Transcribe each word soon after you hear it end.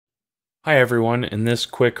Hi everyone, in this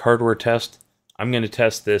quick hardware test, I'm going to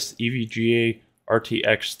test this EVGA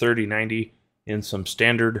RTX 3090 in some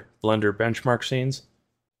standard Blender benchmark scenes.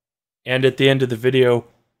 And at the end of the video,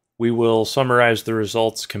 we will summarize the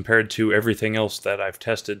results compared to everything else that I've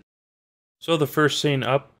tested. So the first scene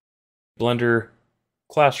up, Blender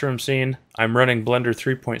Classroom Scene. I'm running Blender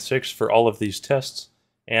 3.6 for all of these tests,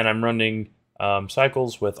 and I'm running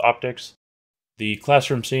cycles with optics. The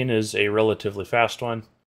Classroom Scene is a relatively fast one.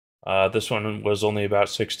 This one was only about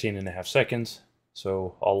 16.5 seconds,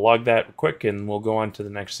 so I'll log that quick and we'll go on to the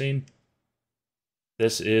next scene.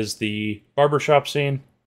 This is the Barbershop Scene.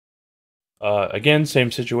 Again,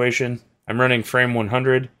 same situation. I'm running frame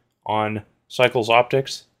 100 on Cycles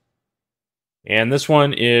Optics. And this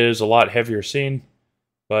one is a lot heavier scene,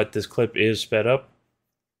 but this clip is sped up.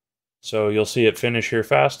 So you'll see it finish here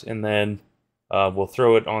fast, and then we'll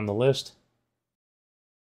throw it on the list.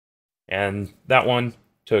 And that one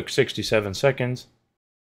took 67 seconds.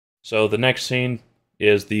 So the next scene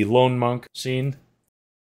is the Lone Monk scene.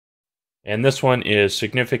 And this one is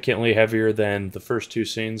significantly heavier than the first two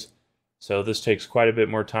scenes. So this takes quite a bit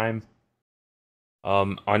more time.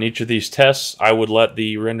 On each of these tests, I would let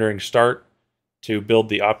the rendering start to build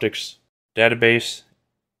the optics database,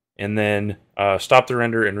 and then stop the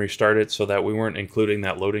render and restart it so that we weren't including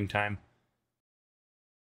that loading time.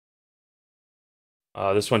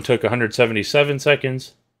 This one took 177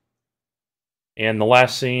 seconds. And the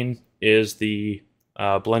last scene is the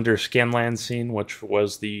Blender Scanlands Scene, which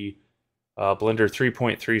was the Blender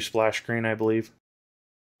 3.3 splash screen, I believe.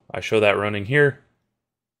 I show that running here.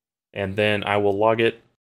 And then I will log it.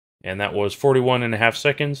 And that was 41.5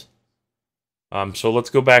 seconds. So let's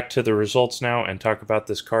go back to the results now and talk about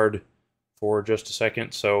this card for just a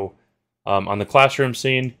second. So on the Classroom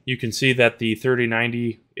Scene, you can see that the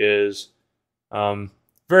 3090 is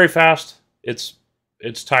very fast.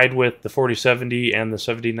 It's tied with the 4070 and the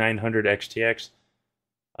 7900 XTX.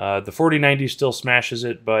 The 4090 still smashes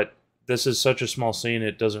it, but this is such a small scene,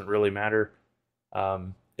 it doesn't really matter.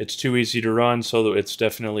 It's too easy to run, so it's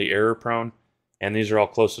definitely error prone, and these are all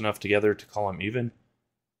close enough together to call them even.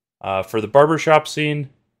 For the Barbershop Scene,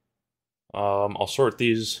 I'll sort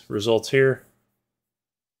these results here.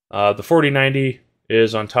 The 4090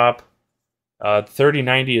 is on top. The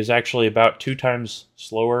 3090 is actually about 2 times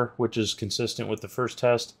slower, which is consistent with the first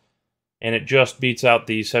test, and it just beats out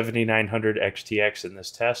the 7900 XTX in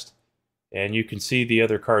this test. And you can see the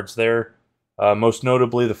other cards there. Most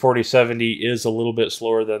notably, the 4070 is a little bit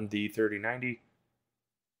slower than the 3090.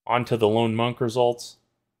 On to the Lone Monk results.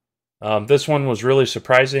 This one was really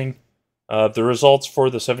surprising. The results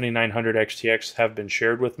for the 7900 XTX have been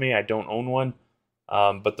shared with me. I don't own one,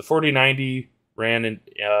 but the 4090 ran in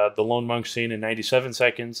the Lone Monk scene in 97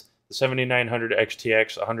 seconds, the 7900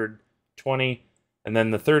 XTX 120, and then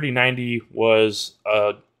the 3090 was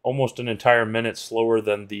almost an entire minute slower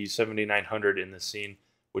than the 7900 in the scene,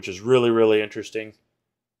 which is really, really interesting.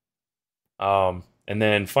 And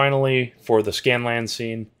then finally, for the Scanlands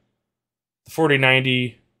Scene, the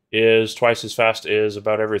 4090 is twice as fast as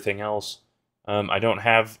about everything else. I don't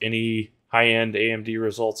have any high-end AMD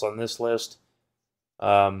results on this list.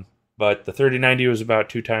 But the 3090 was about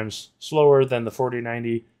 2 times slower than the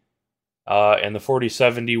 4090, and the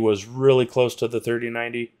 4070 was really close to the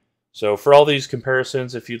 3090. So for all these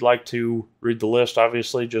comparisons, if you'd like to read the list,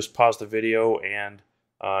 obviously just pause the video and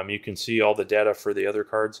you can see all the data for the other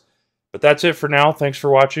cards. But that's it for now. Thanks for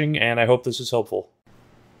watching, and I hope this is helpful.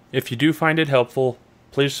 If you do find it helpful,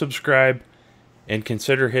 please subscribe and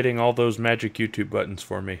consider hitting all those magic YouTube buttons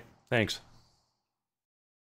for me. Thanks.